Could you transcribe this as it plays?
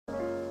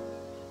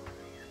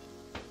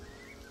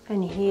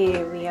And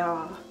here we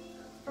are,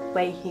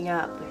 waking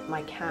up with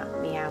my cat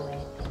meowing.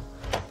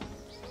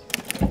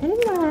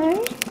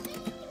 Hello.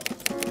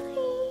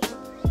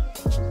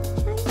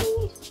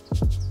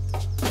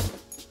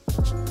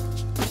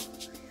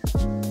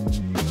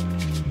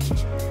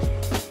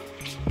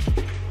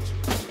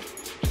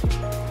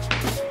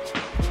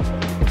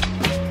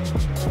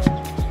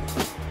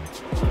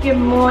 Good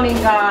morning,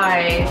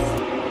 guys.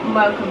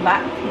 Welcome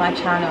back to my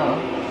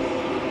channel.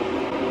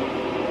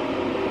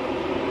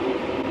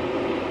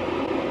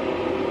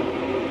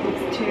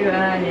 It's too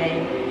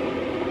early.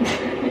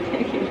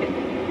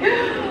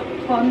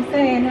 What I'm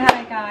saying,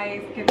 hello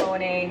guys, good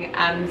morning.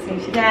 So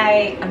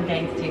today I'm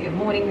going to do a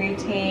morning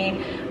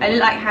routine. I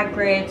look like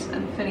Hagrid,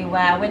 I'm fully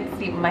aware. I went to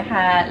sleep with my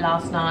hair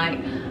last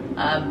night,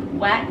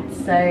 wet,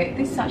 so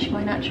this is actually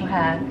my natural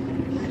hair.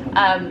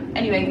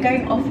 Anyway,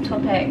 going off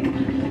topic.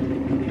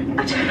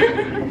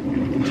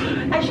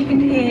 As you can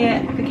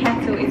hear, the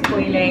kettle is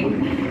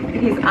boiling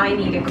because I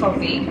need a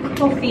coffee.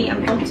 Coffee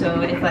and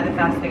bottle is like the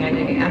first thing I do,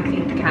 and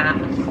feed the cat.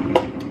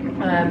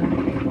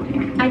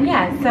 And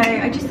yeah, so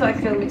I just thought I'd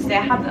film it today.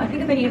 I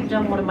think I've only ever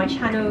done one on my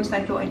channel, so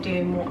I thought I'd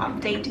do a more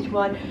updated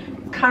one.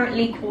 It's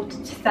currently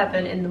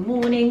 7:15 in the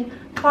morning,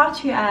 far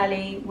too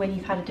early when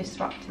you've had a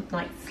disrupted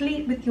night's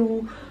sleep with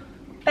your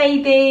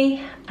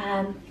baby.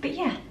 But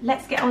yeah,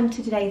 let's get on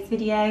to today's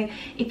video.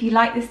 If you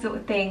like this sort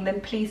of thing,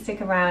 then please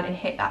stick around and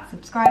hit that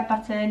subscribe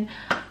button.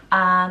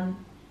 And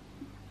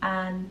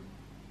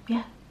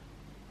yeah,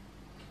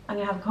 I'm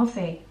gonna have a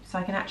coffee so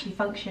I can actually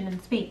function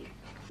and speak.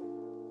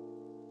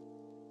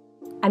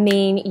 I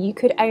mean, you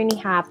could only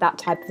have that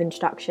type of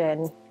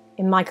introduction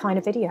in my kind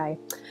of video.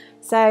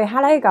 So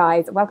hello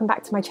guys, welcome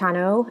back to my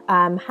channel.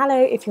 Hello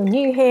if you're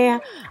new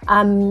here.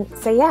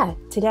 So yeah,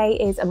 today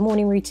is a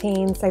morning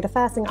routine. So the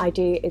first thing I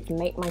do is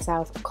make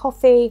myself a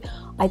coffee.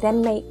 I then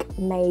make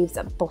Maeve's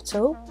a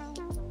bottle.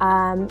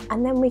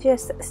 And then we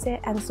just sit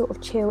and sort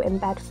of chill in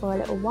bed for a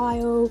little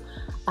while.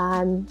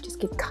 Just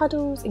give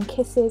cuddles and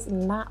kisses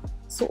and that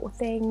sort of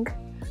thing.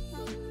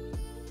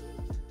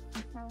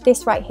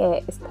 This right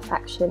here is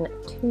perfection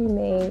to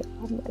me.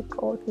 Oh my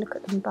god, look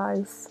at them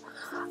both.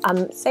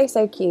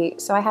 So cute.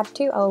 So I have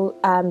two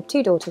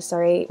daughters,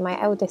 sorry. My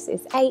eldest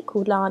is 8,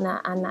 called Lana,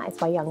 and that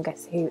is my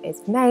youngest, who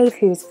is Maeve,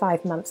 who's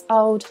 5 months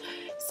old.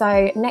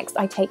 So next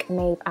I take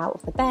Maeve out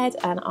of the bed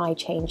and I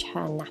change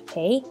her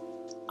nappy.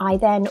 I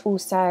then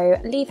also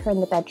leave her in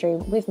the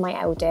bedroom with my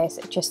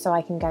eldest just so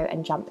I can go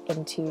and jump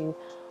into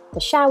the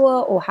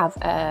shower or have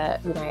a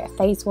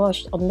face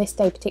wash. On this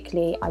day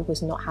particularly, I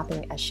was not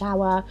having a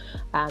shower.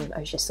 I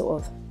was just sort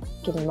of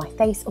giving my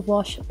face a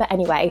wash. But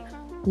anyway,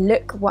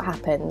 look what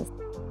happens.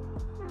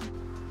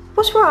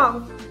 What's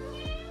wrong?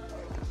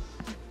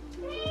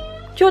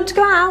 Do you want to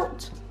go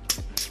out?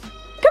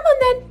 Come on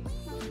then.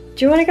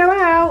 Do you want to go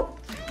out?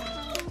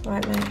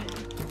 Right, mate.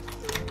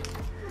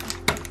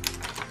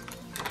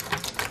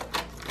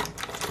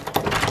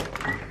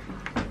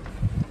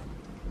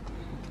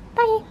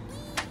 Bye.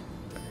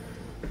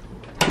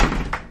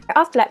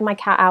 After letting my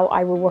cat out,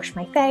 I will wash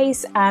my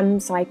face.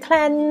 So I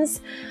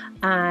cleanse,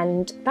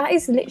 and that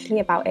is literally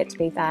about it, to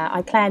be fair.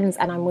 I cleanse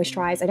and I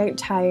moisturise. I don't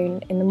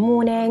tone in the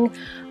morning,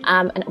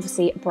 and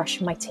obviously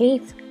brush my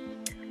teeth.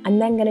 I'm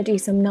then going to do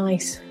some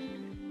nice,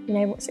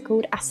 what's it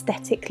called,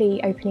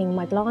 aesthetically opening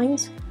my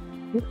blinds.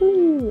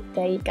 Woohoo,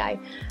 there you go.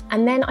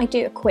 And then I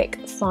do a quick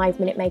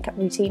 5-minute makeup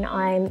routine.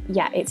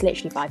 It's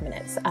literally 5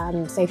 minutes.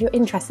 So if you're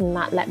interested in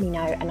that, let me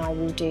know and I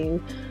will do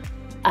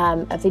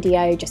a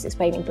video just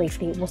explaining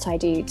briefly what I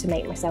do to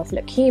make myself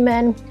look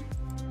human.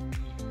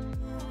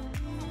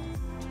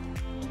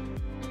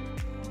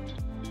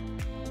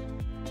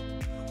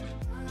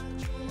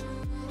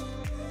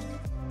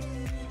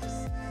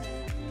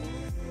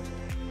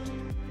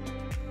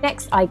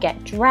 Next I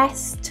get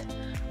dressed,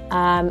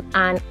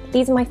 and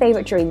these are my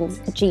favourite jeans.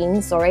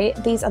 These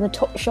are the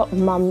Topshop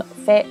Mum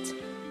Fit.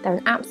 They're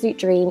an absolute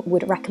dream,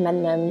 would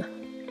recommend them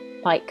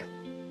like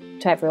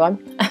to everyone.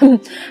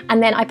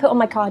 And then I put on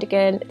my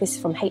cardigan. This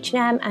is from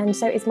H&M, and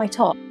so is my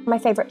top. My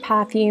favourite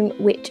perfume,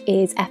 which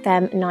is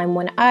FM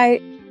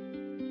 910.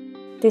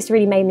 This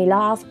really made me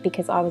laugh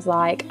because I was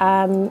like,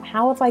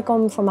 how have I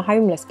gone from a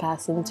homeless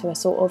person to a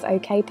sort of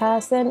okay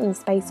person in the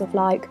space of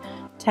like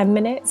 10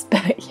 minutes?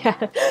 But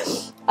yeah,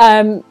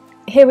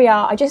 here we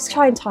are. I just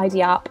try and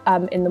tidy up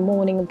in the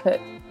morning and put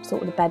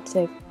sort of the bed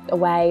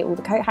away, all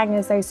the coat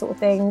hangers, those sort of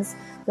things.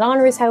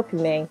 Lana is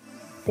helping me.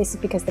 This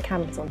is because the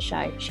camera's on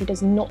show. She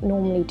does not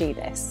normally do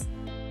this.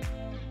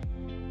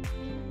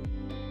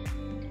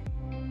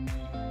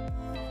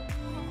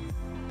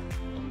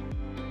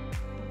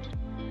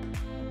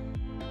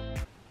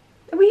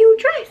 Are we all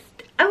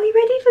dressed? Are we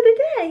ready for the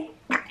day?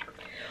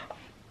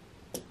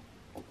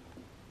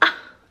 Oh,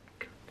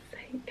 God's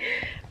sake.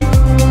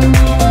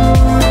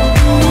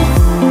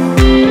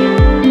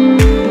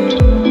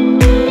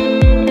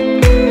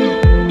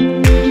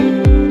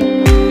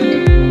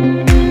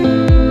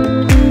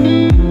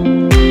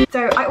 So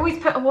I always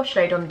put a wash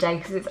load on the day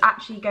because it's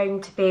actually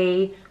going to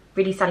be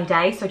really sunny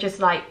day, so I just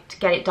like to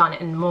get it done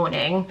in the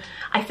morning.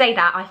 I say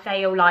that, I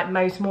fail like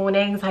most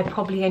mornings. I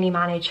probably only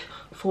manage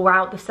 4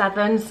 out of the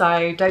 7,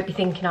 so don't be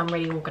thinking I'm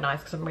really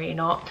organised, because I'm really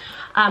not.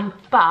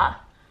 But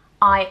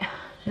I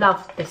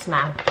love this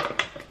smell.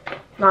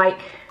 Like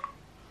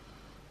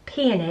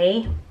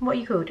peony, what are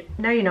you called?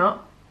 No, you're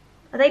not.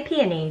 Are they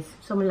peonies?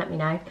 Someone let me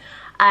know.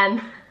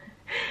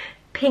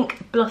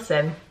 Pink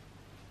blossom.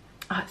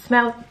 Oh, it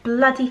smells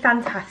bloody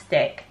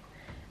fantastic.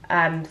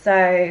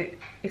 So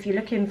if you're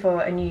looking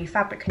for a new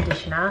fabric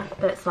conditioner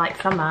that's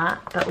like summer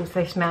but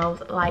also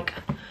smells like,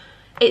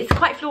 it's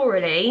quite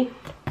florally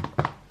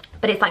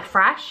but it's like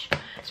fresh,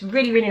 it's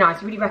really, really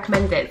nice. Really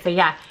recommend it. So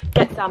yeah,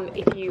 get some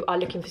if you are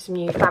looking for some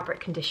new fabric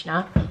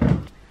conditioner.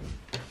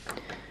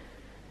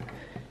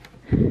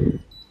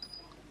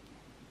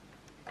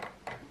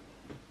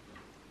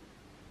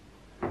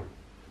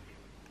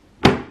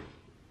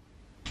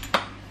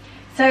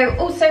 So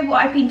also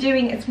what I've been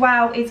doing as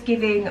well is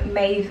giving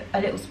Maeve a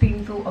little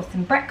spoonful of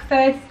some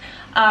breakfast,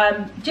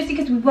 just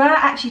because we were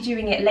actually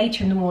doing it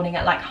later in the morning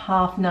at like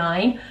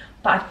 9:30,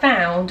 but I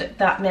found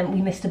that meant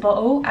we missed a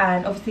bottle,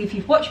 and obviously if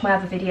you've watched my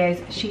other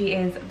videos, she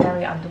is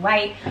very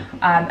underweight,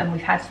 and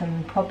we've had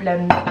some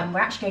problems, and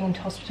we're actually going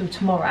into hospital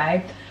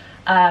tomorrow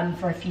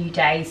for a few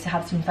days to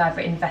have some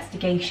further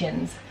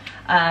investigations.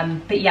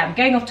 But yeah, I'm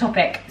going off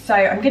topic, so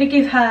I'm going to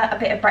give her a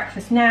bit of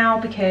breakfast now,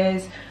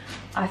 because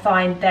I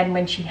find then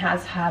when she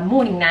has her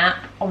morning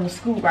nap on the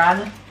school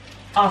run,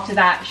 after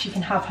that she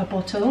can have her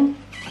bottle.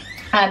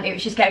 It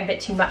was just getting a bit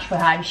too much for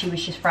her, and she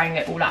was just throwing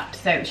it all up,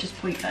 so it was just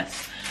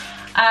pointless.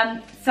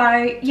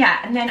 So yeah,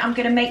 and then I'm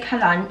going to make her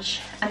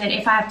lunch, and then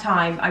if I have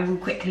time I will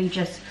quickly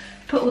just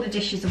put all the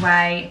dishes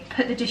away,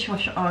 put the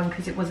dishwasher on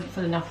because it wasn't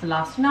full enough for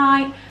last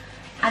night,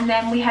 and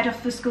then we head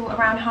off for school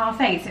around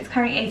 8:30. So it's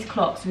currently 8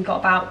 o'clock, so we've got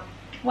about,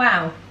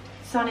 wow,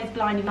 sun is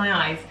blinding my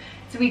eyes.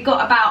 So we've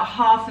got about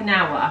half an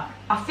hour.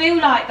 I feel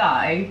like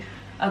though,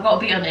 I've got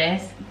to be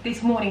honest,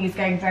 this morning is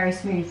going very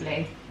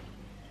smoothly,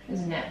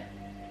 isn't it?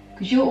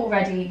 Because you're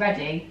already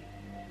ready.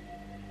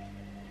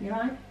 You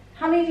alright?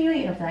 How many have you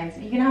eaten of those?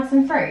 Are you going to have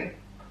some fruit?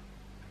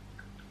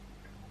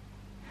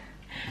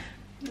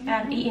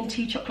 And eating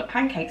 2 chocolate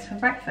pancakes for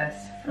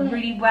breakfast. A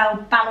really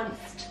well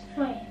balanced.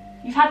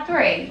 You've had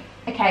 3?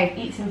 Okay,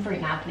 eat some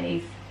fruit now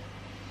please.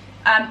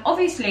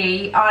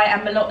 Obviously I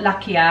am a lot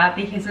luckier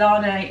because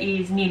Lana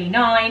is nearly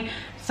 9,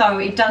 so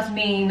it does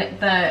mean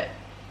that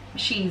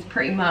she's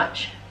pretty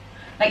much,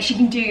 like, she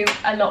can do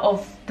a lot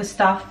of the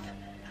stuff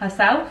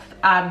herself,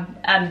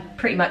 and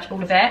pretty much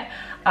all of it.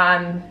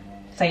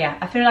 So yeah,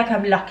 I feel like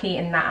I'm lucky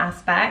in that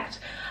aspect.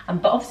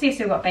 But obviously I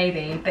still got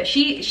baby, but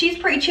she's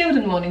pretty chilled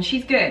in the morning.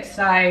 She's good,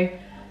 so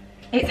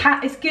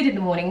it's good in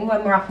the morning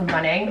when we're up and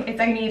running. It's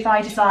only if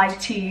I decide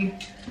to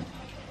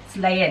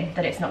lay in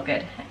that it's not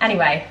good.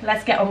 Anyway,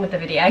 let's get on with the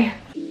video.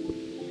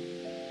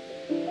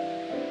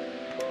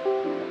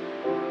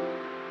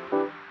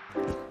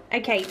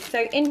 Okay,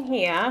 so in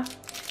here,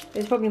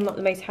 it's probably not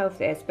the most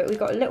healthiest, but we've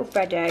got a little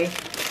Freddo,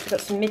 we've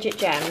got some midget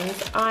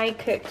gems. I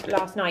cooked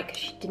last night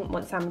because she didn't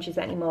want sandwiches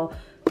anymore,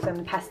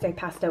 some pesto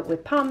pasta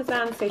with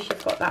parmesan, so she's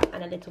got that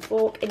and a little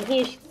fork. In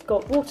here she's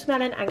got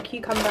watermelon and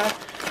cucumber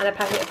and a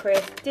packet of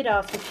crisps. Did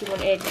ask if she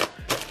wanted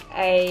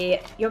a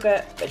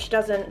yogurt, but she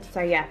doesn't,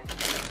 so yeah.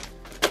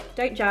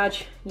 Don't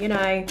judge, you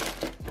know,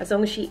 as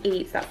long as she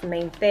eats, that's the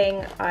main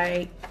thing.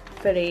 I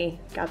fully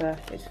gather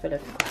it's full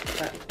of crap,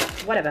 but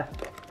whatever.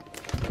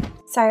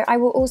 So I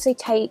will also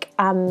take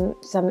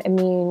some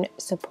immune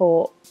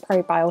support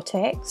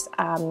probiotics.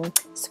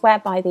 Swear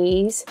by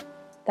these,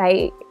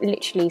 they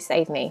literally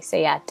save me. So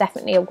yeah,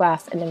 definitely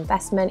worth an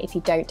investment. If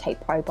you don't take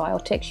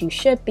probiotics, you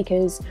should,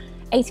 because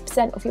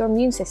 80% of your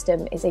immune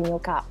system is in your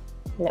gut.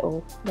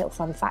 Little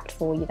fun fact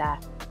for you there.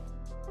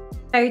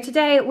 So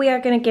today we are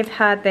going to give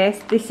her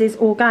this. This is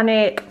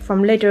organic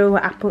from Lidl,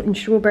 apple and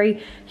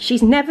strawberry.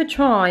 She's never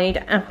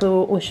tried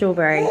apple or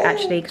strawberry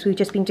actually, because we've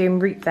just been doing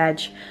root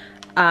veg.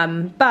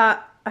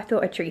 But I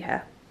thought I'd treat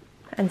her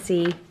and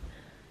see.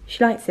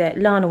 She likes it.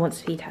 Lana wants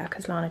to feed her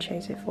because Lana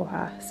chose it for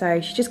her. So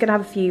she's just going to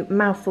have a few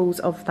mouthfuls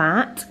of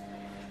that.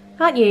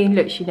 Aren't you?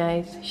 Look, she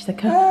knows. She's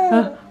like,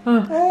 oh.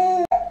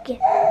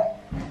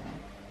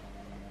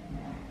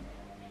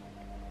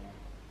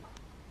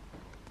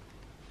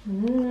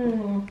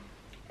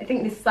 I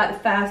think this is like the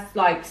first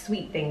like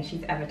sweet thing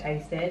she's ever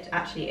tasted.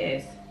 Actually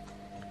it is.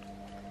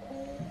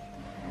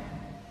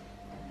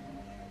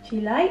 Do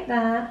you like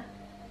that?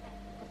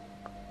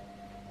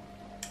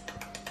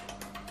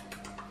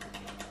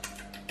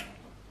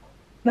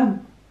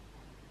 Mum,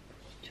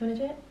 do you want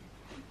to do it?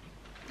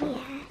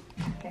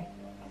 Yeah. Okay.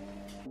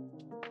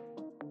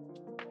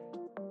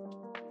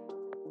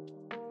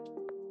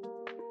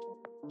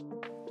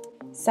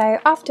 So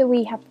after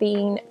we have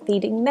been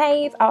feeding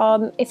Maeve,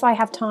 if I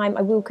have time,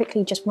 I will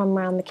quickly just run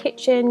around the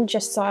kitchen,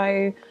 just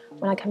so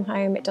when I come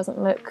home it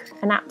doesn't look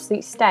an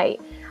absolute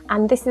state.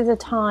 And this is a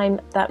time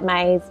that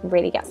Maeve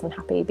really gets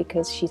unhappy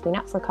because she's been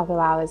up for a couple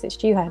of hours, it's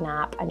due her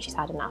nap, and she's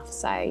had enough,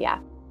 so yeah.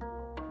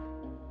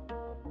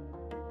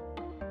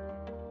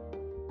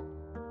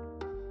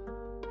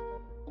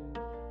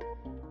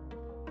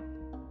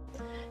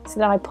 So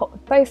then I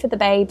popped both of the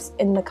babes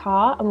in the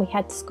car and we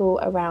head to school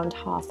around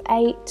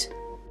 8:30.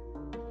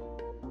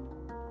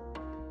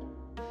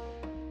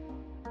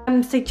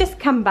 So just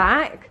come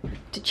back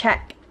to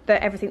check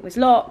that everything was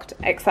locked,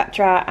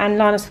 etc. And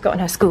Lana's forgotten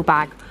her school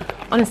bag.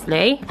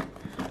 Honestly,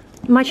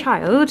 my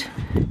child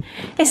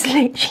is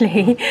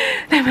literally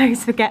the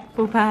most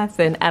forgetful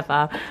person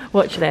ever.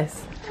 Watch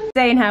this.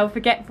 Saying how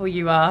forgetful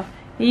you are.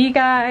 Here you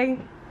go.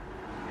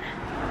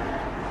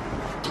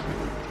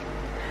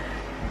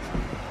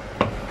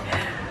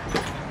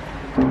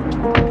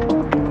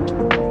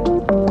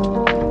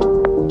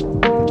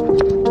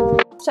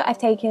 So I've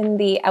taken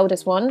the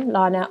eldest one,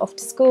 Lana, off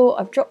to school.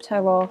 I've dropped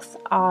her off.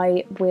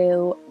 I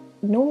will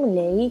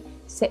normally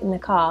sit in the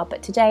car,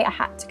 but today I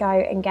had to go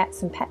and get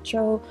some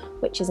petrol,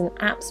 which is an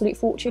absolute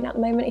fortune at the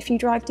moment. If you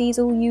drive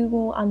diesel, you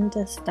will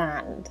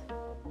understand.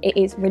 It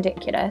is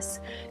ridiculous.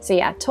 So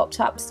yeah, topped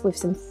up with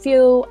some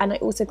fuel, and I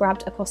also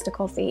grabbed a Costa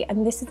coffee.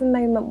 And this is the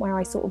moment where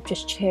I sort of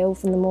just chill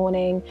from the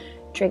morning,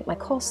 drink my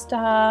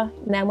Costa,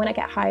 and then when I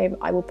get home,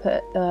 I will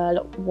put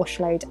the wash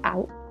load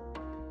out.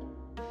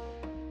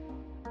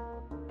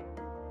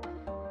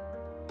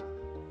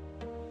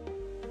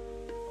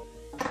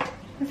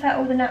 Was that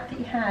all the nap that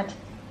you had?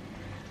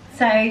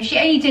 So she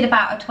only did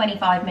about a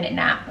 25-minute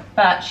nap,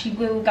 but she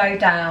will go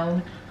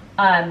down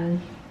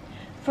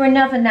for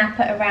another nap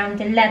at around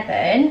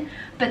 11.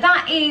 But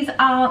that is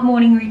our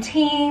morning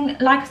routine.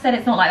 Like I said,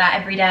 it's not like that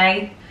every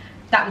day.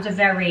 That was a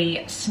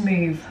very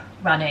smooth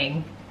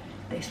running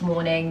this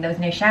morning. There was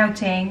no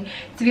shouting.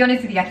 To be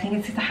honest with you, I think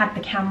it's because I had the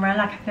camera.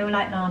 Like, I feel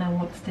like Lana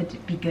wants to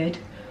be good. Do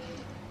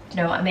you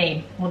know what I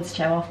mean? Wants to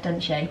show off,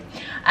 doesn't she?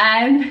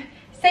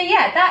 So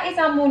yeah, that is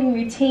our morning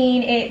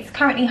routine. It's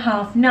currently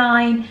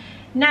 9:30.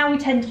 Now we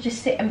tend to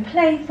just sit and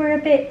play for a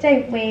bit,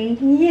 don't we?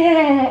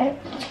 Yeah.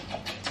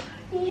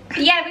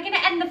 Yeah, we're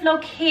gonna end the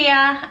vlog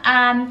here.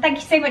 Thank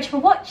you so much for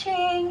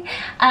watching.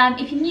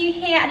 If you're new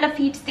here, I'd love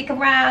for you to stick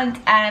around.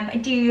 I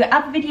do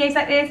other videos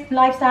like this,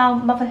 lifestyle,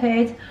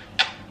 motherhood.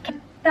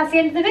 That's the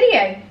end of the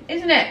video,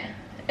 isn't it?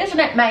 Isn't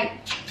it, mate?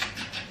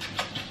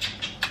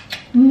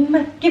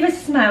 Give us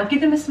a smile.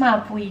 Give them a smile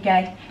before you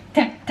go.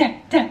 Da, da,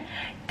 da.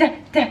 Da,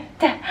 da,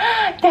 da,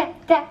 da,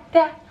 da,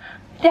 da,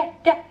 da,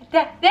 da,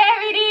 da.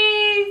 There it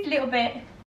is! Little bit.